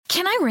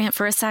Can I rant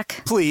for a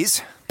sec?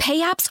 Please.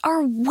 Pay apps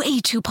are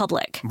way too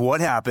public. What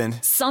happened?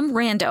 Some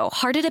rando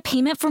hearted a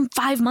payment from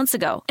 5 months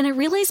ago, and I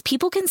realized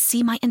people can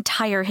see my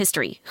entire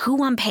history,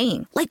 who I'm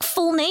paying, like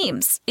full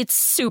names. It's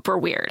super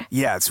weird.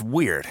 Yeah, it's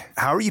weird.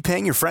 How are you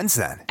paying your friends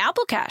then?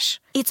 Apple Cash.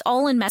 It's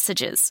all in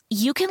messages.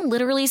 You can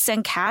literally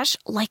send cash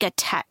like a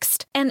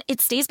text, and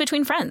it stays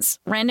between friends.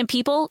 Random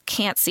people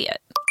can't see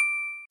it.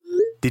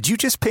 Did you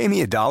just pay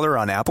me $1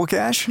 on Apple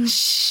Cash?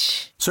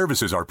 Shh.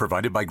 Services are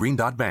provided by Green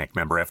Dot Bank.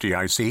 Member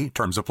FDIC.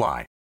 Terms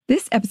apply.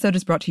 This episode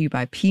is brought to you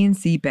by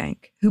PNC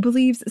Bank, who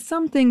believes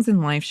some things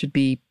in life should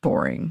be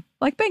boring,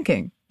 like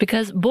banking.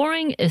 Because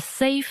boring is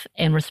safe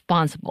and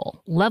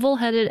responsible,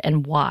 level-headed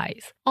and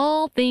wise.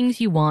 All things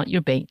you want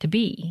your bank to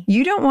be.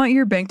 You don't want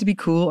your bank to be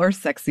cool or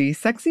sexy.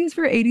 Sexy is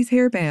for 80s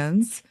hair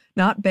bands,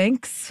 not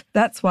banks.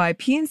 That's why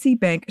PNC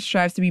Bank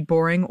strives to be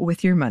boring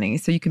with your money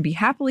so you can be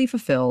happily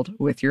fulfilled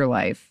with your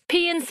life.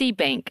 PNC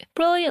Bank,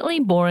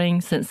 brilliantly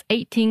boring since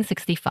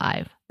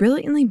 1865.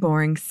 Brilliantly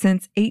Boring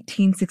Since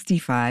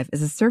 1865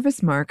 is a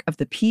service mark of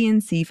the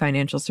PNC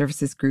Financial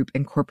Services Group,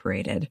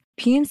 Incorporated.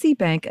 PNC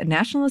Bank, a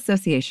National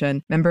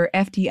Association, member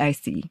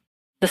FDIC.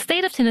 The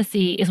state of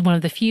Tennessee is one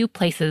of the few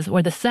places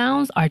where the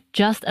sounds are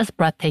just as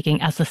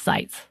breathtaking as the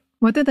sights.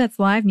 Whether that's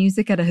live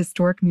music at a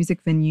historic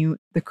music venue,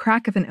 the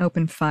crack of an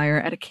open fire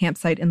at a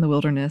campsite in the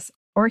wilderness,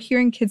 or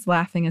hearing kids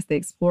laughing as they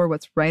explore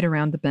what's right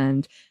around the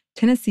bend,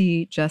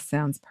 Tennessee just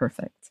sounds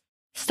perfect.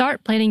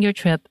 Start planning your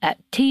trip at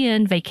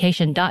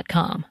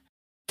tnvacation.com.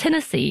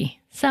 Tennessee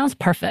sounds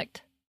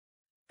perfect.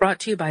 Brought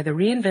to you by the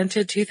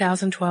reinvented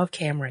 2012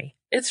 Camry.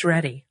 It's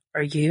ready.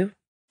 Are you?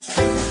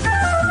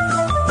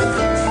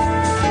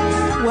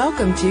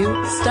 Welcome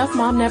to Stuff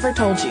Mom Never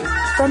Told You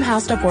from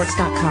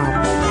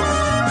HowStuffWorks.com.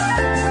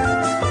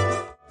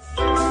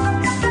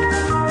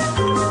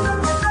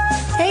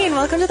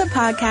 Welcome to the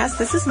podcast.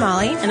 This is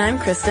Molly. And I'm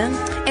Kristen.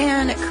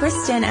 And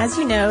Kristen, as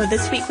you know,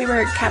 this week we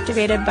were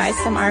captivated by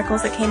some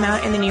articles that came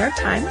out in the New York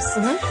Times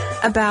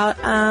about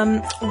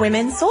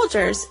women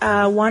soldiers.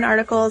 One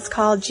article is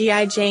called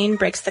G.I. Jane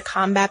Breaks the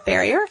Combat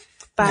Barrier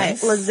by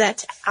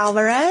Lizette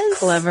Alvarez.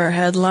 Clever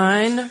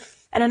headline.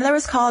 And another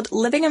was called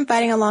Living and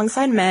Fighting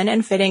Alongside Men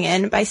and Fitting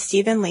In by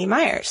Stephen Lee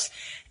Myers.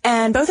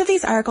 And both of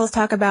these articles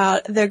talk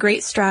about the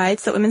great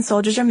strides that women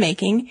soldiers are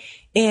making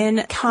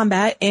in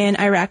combat in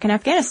Iraq and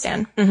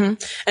Afghanistan. And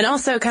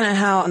also kind of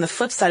how, on the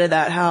flip side of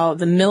that, how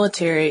the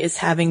military is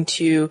having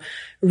to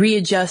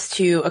readjust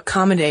to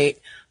accommodate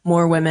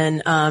more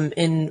women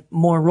in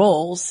more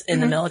roles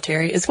in the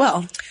military as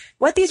well.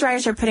 What these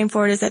writers are putting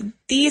forward is that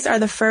these are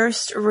the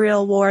first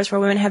real wars where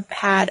women have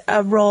had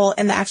a role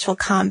in the actual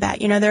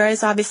combat. You know, there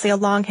is obviously a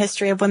long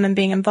history of women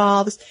being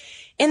involved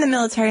in the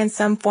military in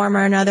some form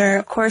or another.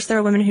 Of course, there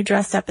are women who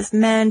dressed up as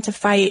men to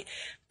fight,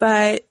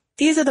 but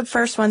these are the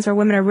first ones where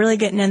women are really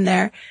getting in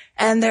there,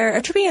 and they're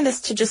attributing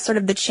this to just sort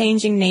of the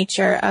changing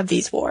nature of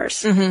these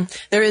wars.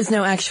 There is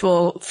no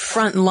actual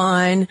front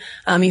line.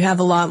 You have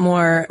a lot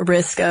more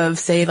risk of,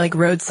 say, like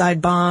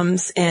roadside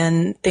bombs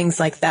and things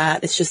like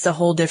that. It's just a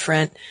whole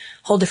different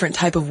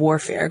type of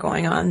warfare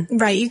going on.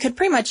 Right. You could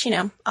pretty much,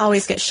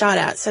 always get shot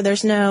at, so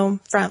there's no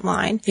front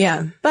line.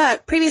 Yeah.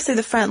 But previously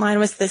the front line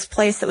was this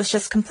place that was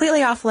just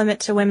completely off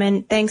limit to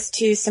women thanks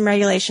to some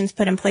regulations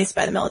put in place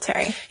by the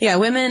military. Yeah,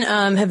 women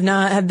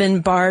have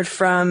been barred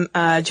from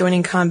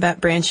joining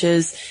combat branches,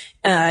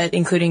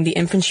 including the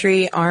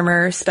infantry,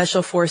 armor,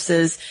 special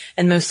forces,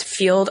 and most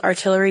field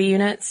artillery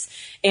units,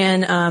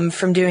 and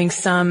from doing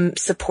some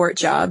support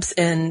jobs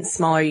in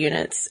smaller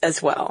units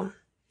as well.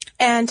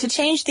 And to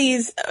change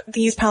these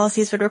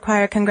policies would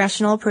require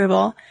congressional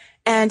approval.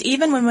 And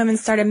even when women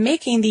started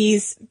making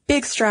these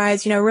big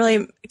strides,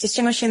 really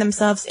distinguishing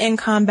themselves in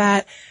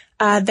combat,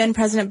 then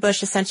President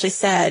Bush essentially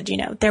said,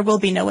 there will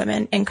be no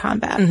women in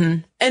combat.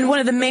 And one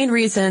of the main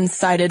reasons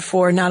cited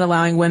for not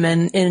allowing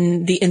women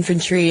in the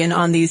infantry and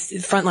on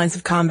these front lines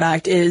of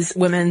combat is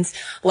women's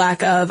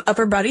lack of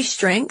upper body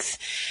strength.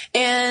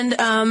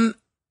 And,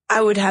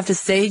 I would have to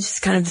say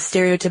just kind of the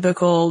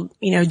stereotypical,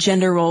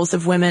 gender roles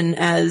of women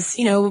as,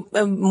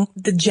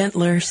 the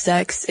gentler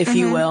sex, if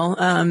you will,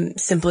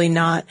 simply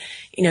not,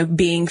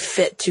 being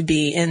fit to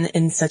be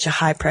in such a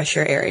high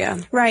pressure area.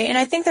 Right. And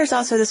I think there's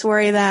also this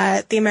worry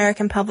that the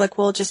American public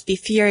will just be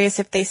furious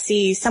if they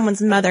see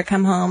someone's mother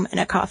come home in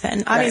a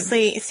coffin.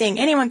 Obviously, seeing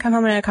anyone come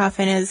home in a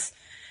coffin is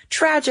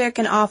tragic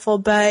and awful,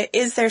 but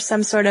is there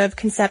some sort of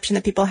conception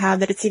that people have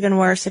that it's even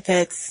worse if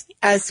it's,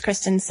 as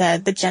Kristen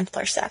said, the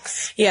gentler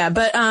sex? Yeah,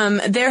 but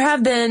there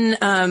have been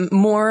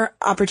more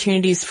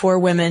opportunities for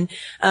women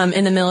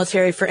in the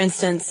military. For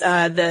instance,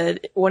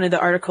 one of the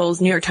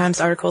articles, New York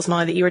Times articles,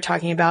 Molly, that you were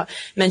talking about,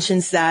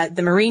 mentions that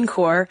the Marine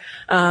Corps,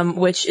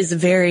 which is a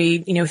very,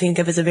 think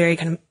of as a very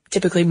kind of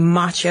typically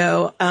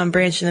macho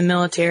branch in the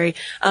military,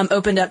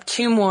 opened up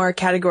 2 more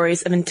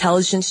categories of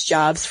intelligence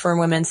jobs for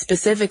women,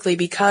 specifically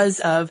because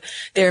of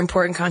their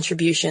important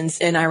contributions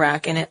in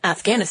Iraq and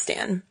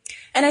Afghanistan.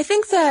 And I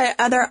think the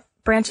other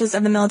branches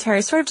of the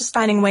military sort of just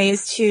finding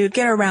ways to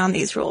get around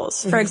these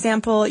rules. For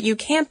example, you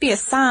can't be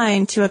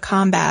assigned to a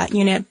combat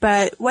unit,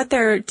 but what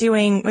they're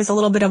doing was a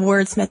little bit of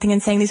wordsmithing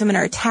and saying these women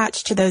are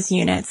attached to those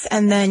units.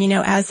 And then,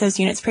 as those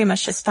units pretty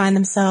much just find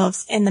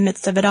themselves in the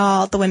midst of it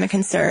all, the women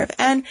can serve.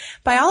 And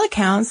by all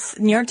accounts,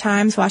 New York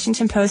Times,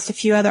 Washington Post, a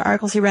few other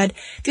articles we read,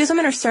 these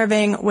women are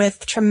serving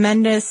with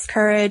tremendous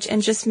courage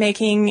and just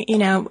making,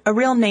 a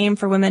real name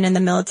for women in the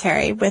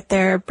military with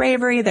their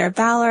bravery, their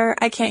valor.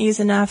 I can't use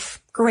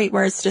enough great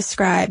words to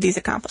describe these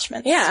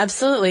accomplishments. Yeah,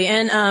 absolutely.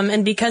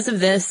 And because of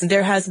this,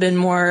 there has been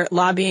more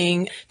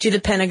lobbying to the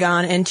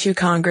Pentagon and to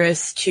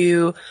Congress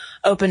to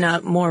open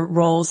up more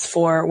roles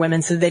for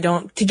women so they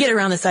don't, to get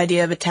around this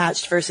idea of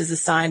attached versus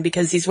assigned,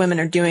 because these women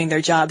are doing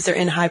their jobs. They're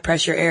in high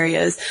pressure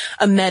areas.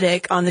 A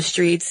medic on the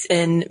streets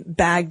in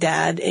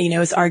Baghdad,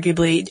 is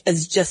arguably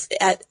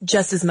at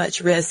just as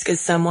much risk as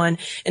someone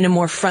in a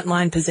more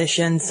frontline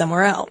position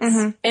somewhere else.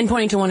 And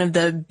pointing to one of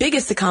the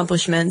biggest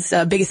accomplishments,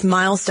 biggest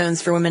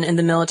milestones for women in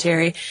the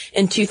military,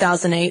 in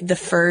 2008, the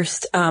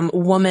first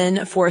woman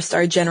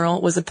 4-star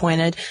general was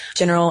appointed,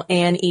 General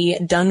Anne E.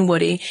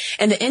 Dunwoody.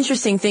 And the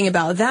interesting thing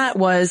about that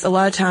was a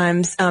lot of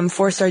times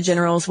 4-star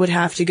generals would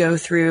have to go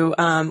through,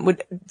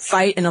 would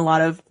fight in a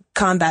lot of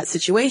combat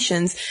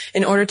situations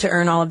in order to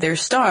earn all of their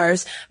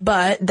stars,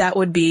 but that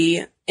would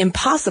be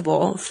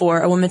impossible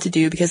for a woman to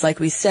do because, like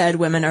we said,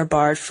 women are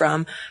barred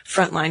from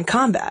frontline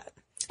combat.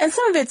 And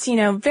some of it's,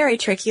 very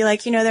tricky.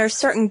 Like, there are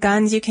certain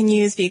guns you can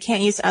use, but you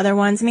can't use other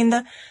ones. I mean,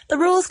 the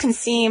rules can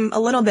seem a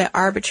little bit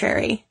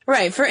arbitrary.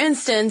 Right. For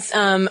instance,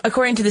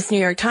 according to this New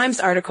York Times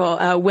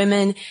article,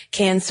 women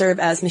can serve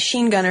as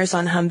machine gunners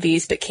on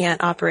Humvees, but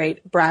can't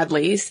operate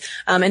Bradleys.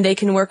 And they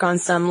can work on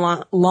some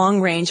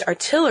long-range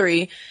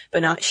artillery,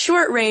 but not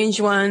short-range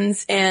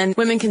ones. And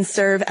women can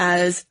serve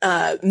as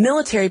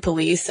military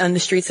police on the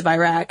streets of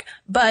Iraq,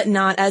 but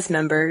not as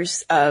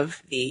members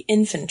of the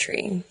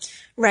infantry.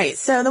 Right.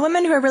 So the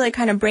women who are really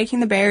kind of breaking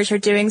the barriers are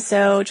doing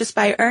so just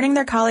by earning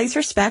their colleagues'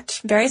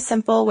 respect. Very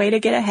simple way to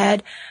get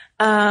ahead.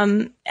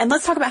 And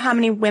let's talk about how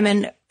many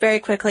women very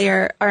quickly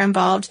are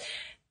involved.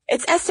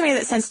 It's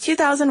estimated that since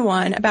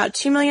 2001, about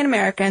 2 million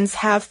Americans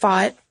have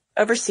fought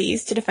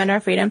overseas to defend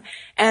our freedom,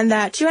 and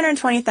that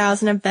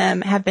 220,000 of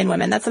them have been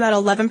women. That's about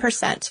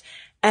 11%.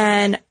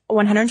 And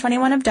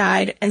 121 have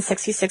died, and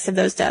 66 of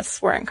those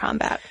deaths were in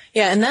combat.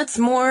 Yeah, and that's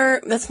more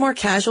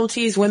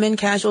casualties, women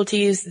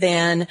casualties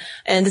than,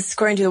 and this is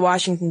according to the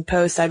Washington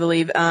Post, I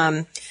believe,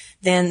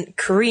 than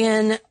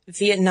Korean,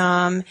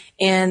 Vietnam,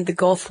 and the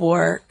Gulf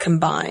War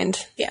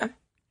combined. Yeah.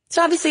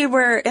 So obviously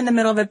we're in the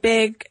middle of a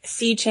big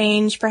sea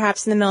change,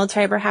 perhaps in the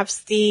military,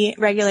 perhaps the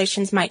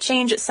regulations might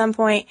change at some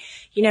point.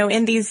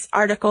 In these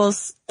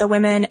articles, the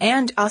women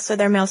and also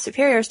their male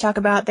superiors talk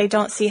about they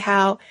don't see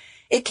how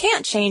it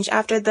can't change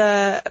after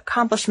the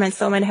accomplishments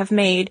the women have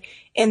made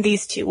in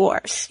these two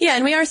wars. Yeah,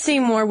 and we are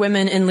seeing more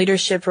women in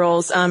leadership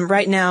roles.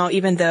 Right now,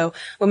 even though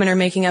women are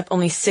making up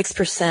only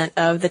 6%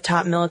 of the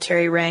top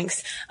military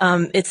ranks,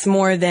 it's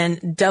more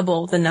than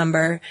double the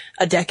number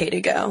a decade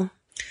ago.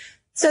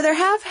 So there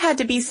have had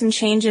to be some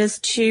changes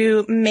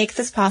to make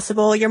this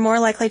possible. You're more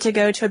likely to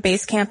go to a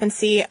base camp and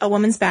see a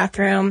woman's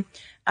bathroom,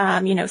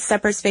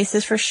 separate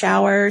spaces for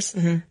showers.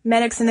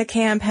 Medics in the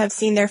camp have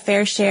seen their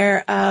fair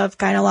share of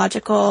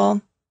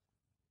gynecological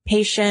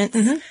patients.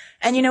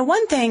 And,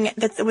 one thing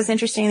that was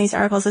interesting in these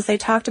articles is they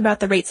talked about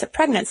the rates of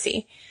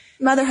pregnancy.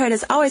 Motherhood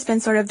has always been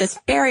sort of this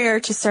barrier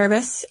to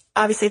service.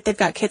 Obviously, if they've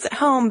got kids at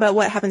home, but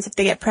what happens if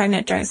they get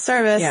pregnant during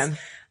service? Yeah.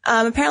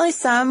 Apparently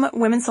some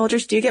women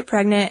soldiers do get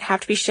pregnant,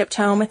 have to be shipped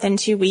home within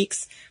 2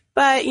 weeks.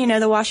 But,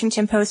 the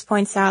Washington Post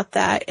points out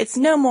that it's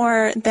no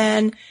more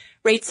than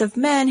rates of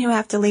men who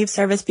have to leave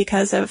service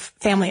because of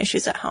family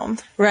issues at home.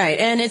 Right.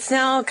 And it's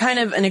now kind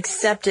of an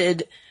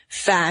accepted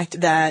fact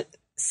that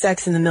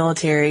sex in the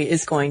military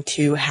is going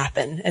to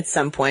happen at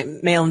some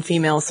point. Male and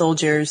female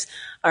soldiers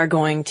are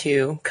going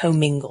to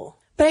commingle.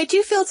 But I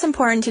do feel it's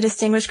important to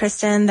distinguish,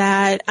 Kristen,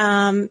 that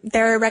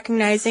they're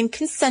recognizing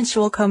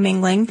consensual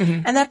commingling.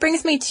 And that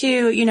brings me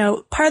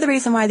to, part of the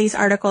reason why these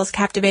articles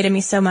captivated me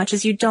so much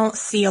is you don't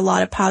see a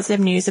lot of positive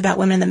news about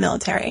women in the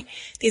military.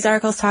 These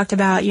articles talked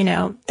about,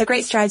 the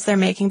great strides they're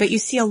making, but you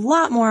see a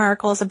lot more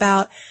articles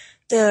about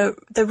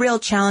the real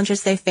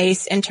challenges they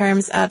face in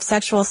terms of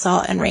sexual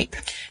assault and rape.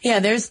 Yeah,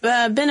 there's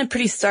been a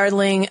pretty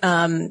startling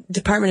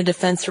Department of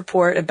Defense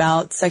report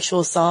about sexual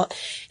assault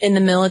in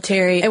the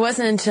military. It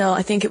wasn't until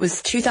I think it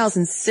was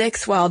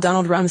 2006, while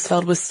Donald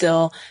Rumsfeld was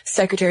still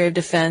Secretary of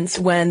Defense,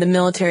 when the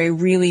military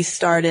really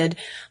started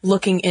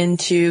looking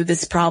into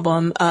this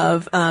problem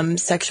of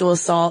sexual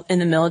assault in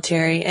the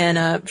military.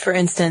 And for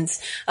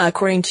instance,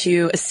 according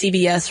to a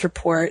CBS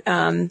report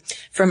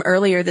from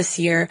earlier this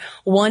year,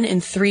 1 in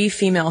 3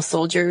 female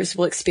soldiers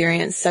will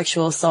experience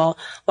sexual assault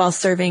while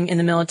serving in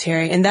the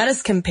military, and that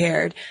is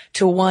compared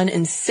to 1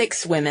 in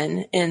 6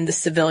 women in the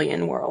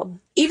civilian world.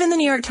 Even the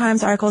New York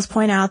Times articles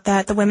point out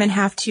that the women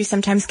have to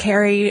sometimes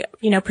carry,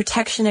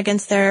 protection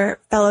against their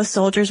fellow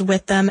soldiers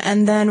with them.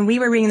 And then we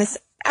were reading this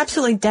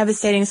absolutely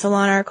devastating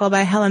Salon article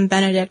by Helen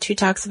Benedict, who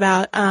talks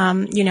about,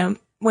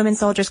 women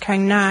soldiers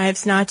carrying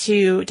knives, not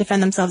to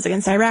defend themselves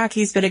against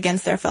Iraqis, but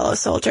against their fellow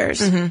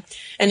soldiers. Mm-hmm.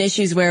 And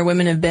issues where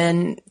women have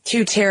been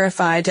too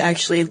terrified to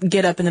actually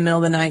get up in the middle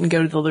of the night and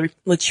go to the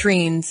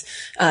latrines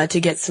to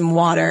get some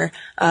water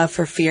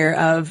for fear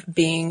of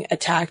being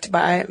attacked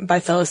by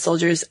fellow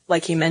soldiers,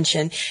 like you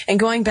mentioned. And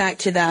going back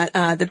to that,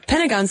 the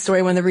Pentagon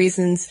story, one of the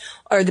reasons,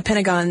 or the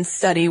Pentagon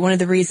study, one of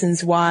the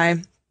reasons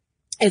why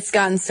it's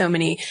gotten so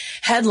many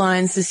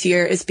headlines this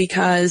year is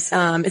because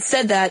it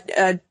said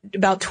that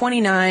about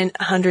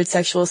 2,900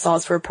 sexual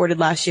assaults were reported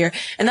last year,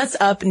 and that's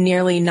up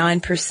nearly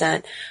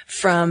 9%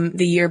 from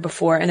the year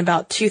before, and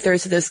about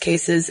 2/3 of those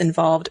cases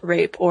involved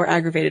rape or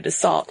aggravated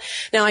assault.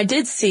 Now, I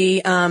did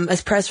see a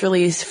press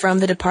release from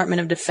the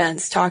Department of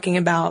Defense talking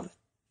about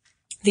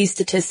these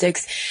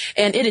statistics,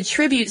 and it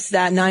attributes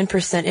that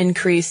 9%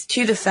 increase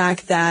to the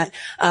fact that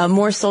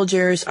more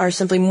soldiers are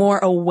simply more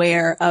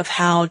aware of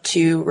how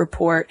to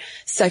report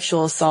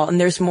sexual assault. And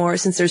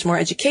since there's more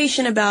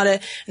education about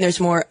it, and there's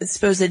more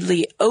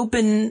supposedly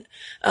open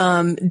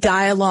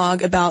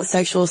dialogue about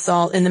sexual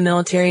assault in the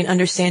military and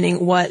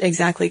understanding what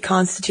exactly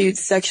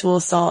constitutes sexual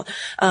assault,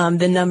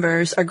 the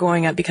numbers are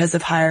going up because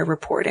of higher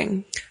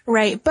reporting.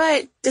 Right.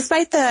 But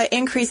despite the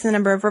increase in the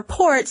number of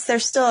reports,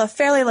 there's still a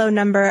fairly low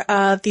number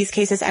of these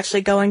cases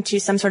actually going to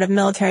some sort of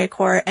military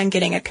court and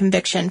getting a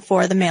conviction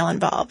for the male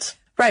involved.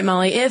 Right,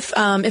 Molly. If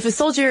a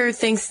soldier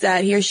thinks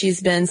that he or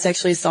she's been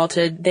sexually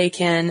assaulted, they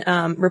can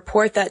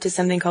report that to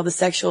something called the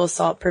Sexual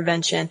Assault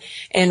Prevention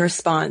and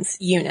Response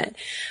Unit.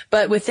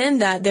 But within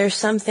that, there's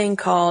something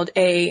called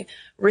a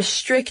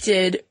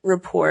restricted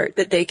report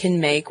that they can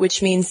make,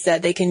 which means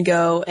that they can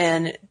go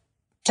and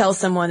tell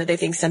someone that they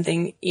think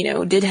something,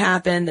 did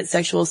happen, that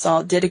sexual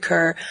assault did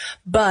occur,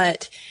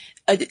 but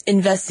an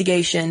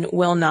investigation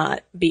will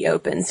not be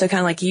open. So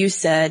kind of like you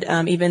said,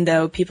 even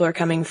though people are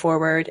coming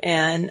forward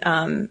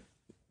and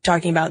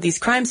talking about these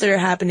crimes that are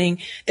happening,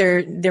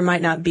 there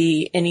might not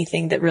be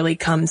anything that really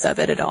comes of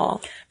it at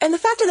all. And the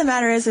fact of the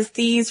matter is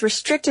these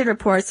restricted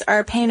reports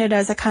are painted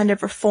as a kind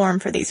of reform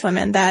for these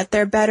women, that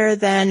they're better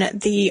than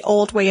the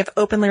old way of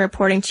openly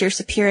reporting to your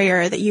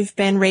superior that you've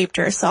been raped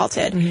or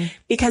assaulted,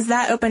 because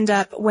that opened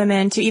up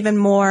women to even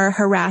more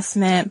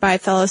harassment by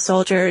fellow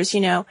soldiers.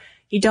 You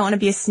don't want to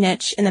be a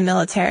snitch in the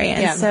military.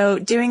 And so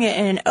doing it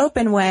in an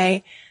open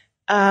way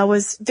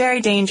was very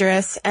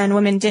dangerous, and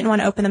women didn't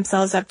want to open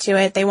themselves up to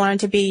it. They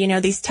wanted to be,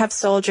 these tough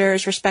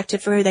soldiers,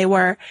 respected for who they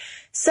were.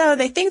 So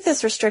they think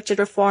this restricted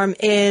reform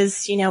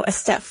is, a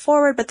step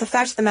forward, but the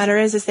fact of the matter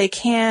is they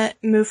can't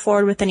move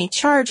forward with any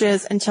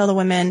charges until the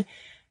women,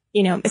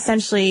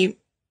 essentially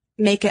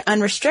make it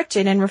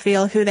unrestricted and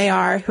reveal who they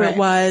are, who it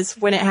was,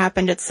 when it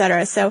happened,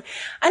 etc. So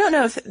I don't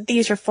know if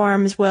these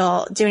reforms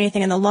will do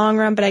anything in the long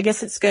run, but I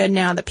guess it's good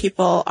now that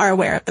people are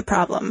aware of the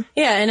problem.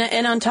 Yeah,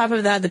 and on top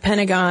of that, the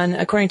Pentagon,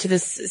 according to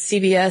this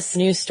CBS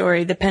news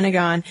story, the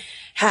Pentagon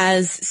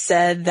has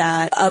said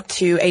that up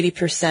to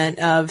 80%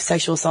 of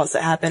sexual assaults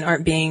that happen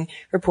aren't being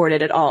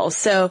reported at all.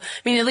 So,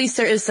 at least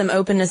there is some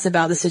openness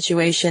about the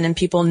situation and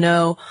people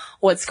know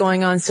what's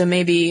going on. So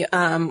maybe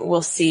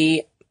we'll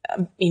see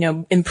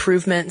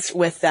improvements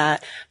with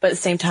that. But at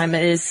the same time,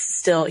 it is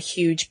still a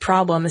huge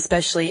problem,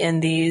 especially in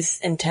these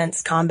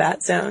intense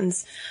combat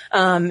zones.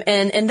 And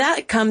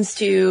that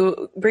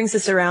brings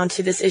us around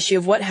to this issue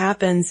of what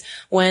happens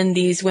when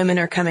these women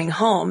are coming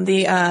home.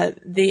 The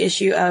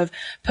issue of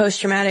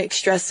post-traumatic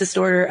stress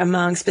disorder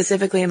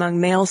specifically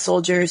among male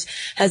soldiers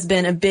has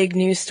been a big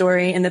news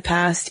story in the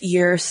past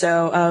year or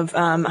so, of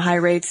high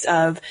rates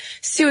of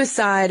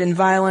suicide and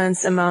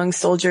violence among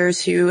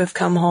soldiers who have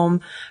come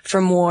home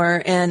from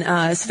war. And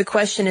so the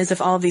question is,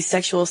 if all of these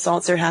sexual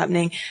assaults are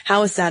happening,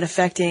 how is that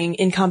affecting,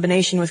 in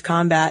combination with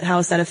combat, how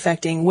is that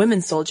affecting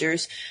women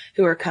soldiers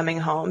who are coming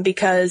home?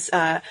 Because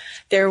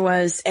there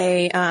was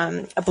a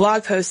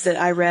blog post that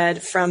I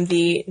read from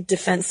the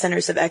Defense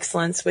Centers of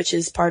Excellence, which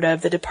is part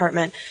of the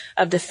Department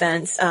of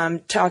Defense,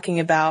 talking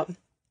about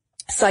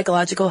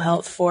psychological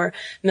health for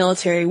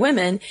military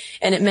women,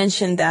 and it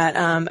mentioned that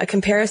a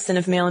comparison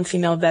of male and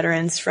female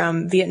veterans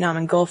from Vietnam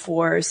and Gulf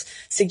Wars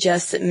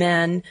suggests that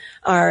men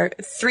are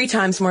 3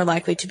 times more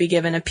likely to be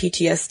given a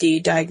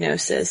PTSD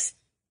diagnosis.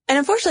 And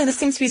unfortunately, this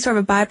seems to be sort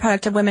of a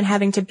byproduct of women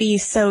having to be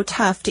so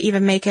tough to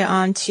even make it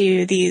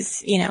onto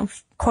these,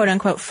 quote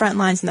unquote front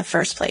lines in the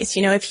first place.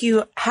 If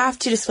you have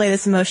to display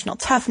this emotional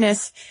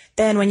toughness,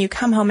 then when you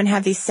come home and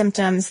have these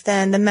symptoms,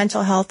 then the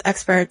mental health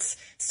experts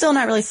still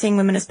not really seeing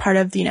women as part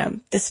of,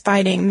 this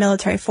fighting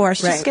military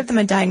force. Just give them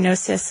a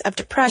diagnosis of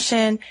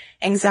depression,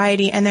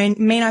 anxiety, and they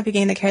may not be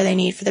getting the care they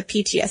need for the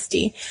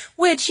PTSD,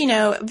 which,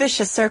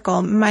 vicious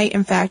circle might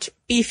in fact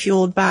be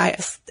fueled by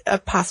a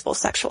possible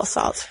sexual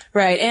assault.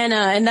 Right.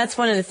 And that's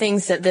one of the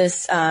things that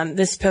this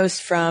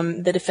post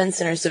from the Defense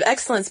Centers of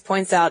Excellence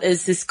points out,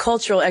 is this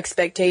cultural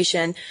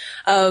expectation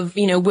of,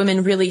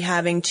 women really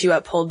having to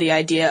uphold the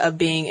idea of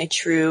being a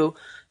true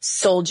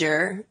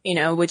soldier,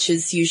 which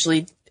is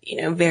usually,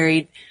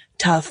 very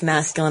tough,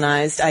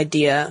 masculinized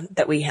idea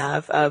that we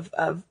have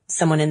of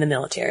someone in the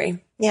military.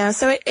 Yeah,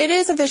 so it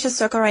is a vicious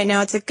circle right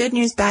now. It's a good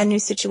news, bad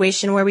news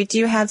situation where we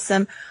do have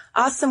some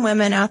awesome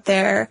women out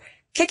there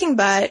kicking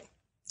butt,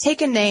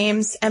 taken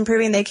names and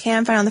proving they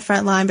can fight on the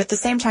front line, but at the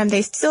same time,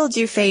 they still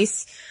do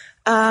face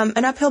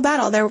an uphill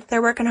battle.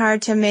 They're working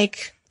hard to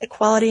make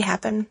equality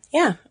happen.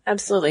 Yeah,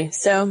 absolutely.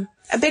 So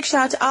a big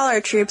shout out to all our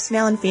troops,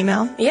 male and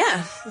female.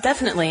 Yeah,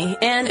 definitely.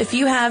 And if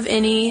you have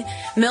any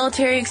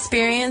military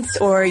experience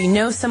or you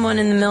know someone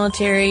in the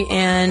military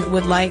and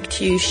would like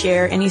to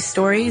share any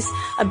stories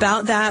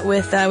about that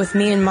with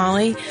me and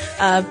Molly,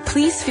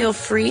 please feel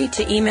free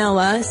to email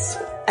us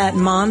at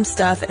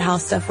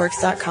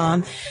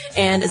momstuff@howstuffworks.com.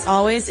 And as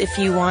always, if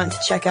you want to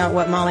check out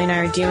what Molly and I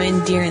are doing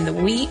during the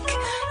week,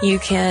 you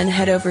can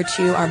head over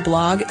to our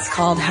blog. It's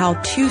called How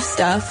To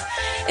Stuff.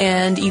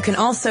 And you can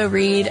also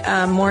read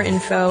more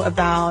info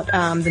about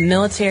the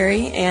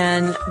military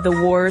and the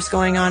wars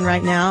going on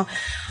right now.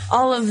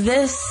 All of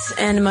this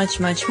and much,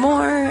 much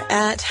more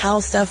at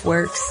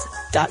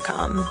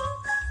howstuffworks.com.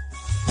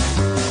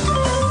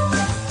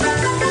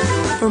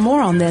 For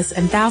more on this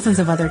and thousands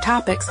of other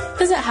topics,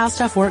 visit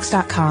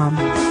howstuffworks.com.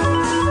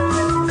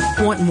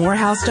 Want more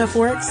How Stuff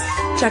Works?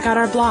 Check out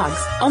our blogs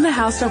on the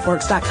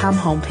howstuffworks.com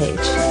homepage.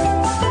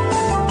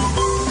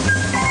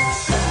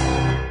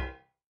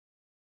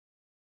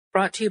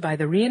 Brought to you by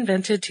the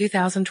reinvented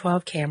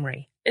 2012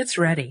 Camry. It's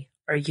ready.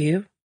 Are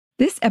you?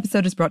 This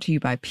episode is brought to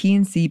you by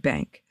PNC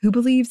Bank, who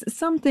believes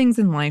some things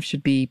in life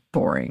should be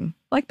boring,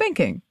 like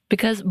banking.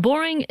 Because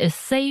boring is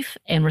safe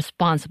and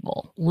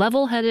responsible,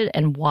 level-headed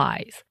and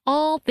wise.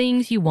 All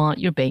things you want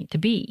your bank to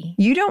be.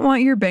 You don't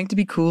want your bank to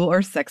be cool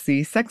or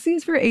sexy. Sexy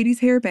is for 80s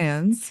hair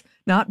bands,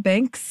 not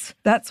banks.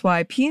 That's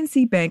why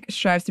PNC Bank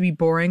strives to be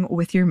boring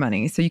with your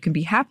money so you can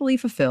be happily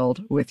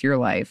fulfilled with your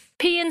life.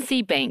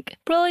 PNC Bank,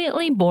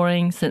 brilliantly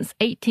boring since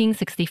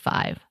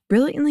 1865.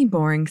 Brilliantly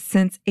Boring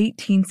Since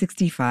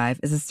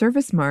 1865 is a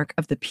service mark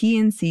of the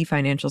PNC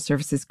Financial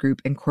Services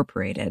Group,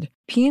 Incorporated.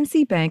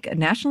 PNC Bank, a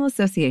National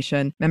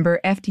Association,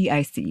 member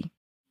FDIC.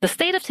 The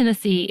state of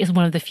Tennessee is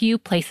one of the few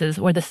places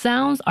where the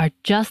sounds are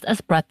just as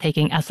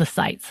breathtaking as the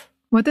sights.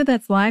 Whether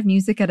that's live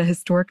music at a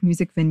historic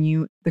music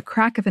venue, the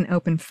crack of an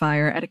open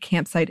fire at a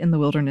campsite in the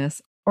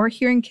wilderness, or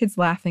hearing kids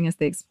laughing as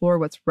they explore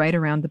what's right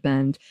around the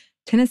bend,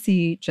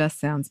 Tennessee just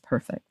sounds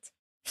perfect.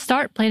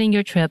 Start planning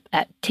your trip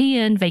at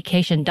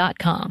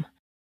tnvacation.com.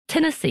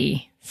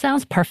 Tennessee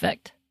sounds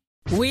perfect.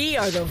 We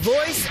are the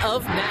voice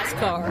of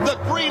NASCAR. The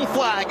green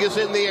flag is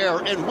in the air,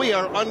 and we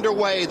are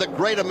underway. The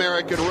Great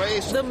American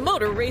Race. The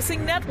Motor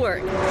Racing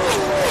Network.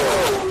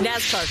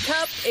 NASCAR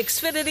Cup,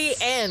 Xfinity,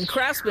 and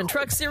Craftsman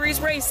Truck Series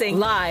Racing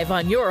live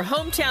on your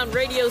hometown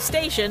radio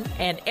station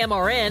and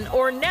MRN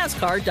or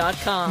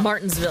NASCAR.com.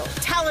 Martinsville,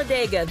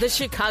 Talladega, the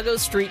Chicago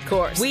Street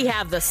Course. We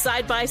have the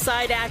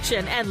side-by-side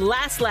action and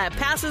last lap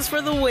passes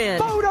for the win.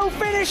 Photo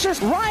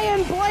finishes.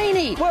 Ryan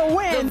Blaney will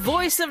win. The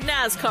voice of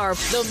NASCAR,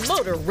 the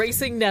Motor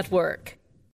Racing Network.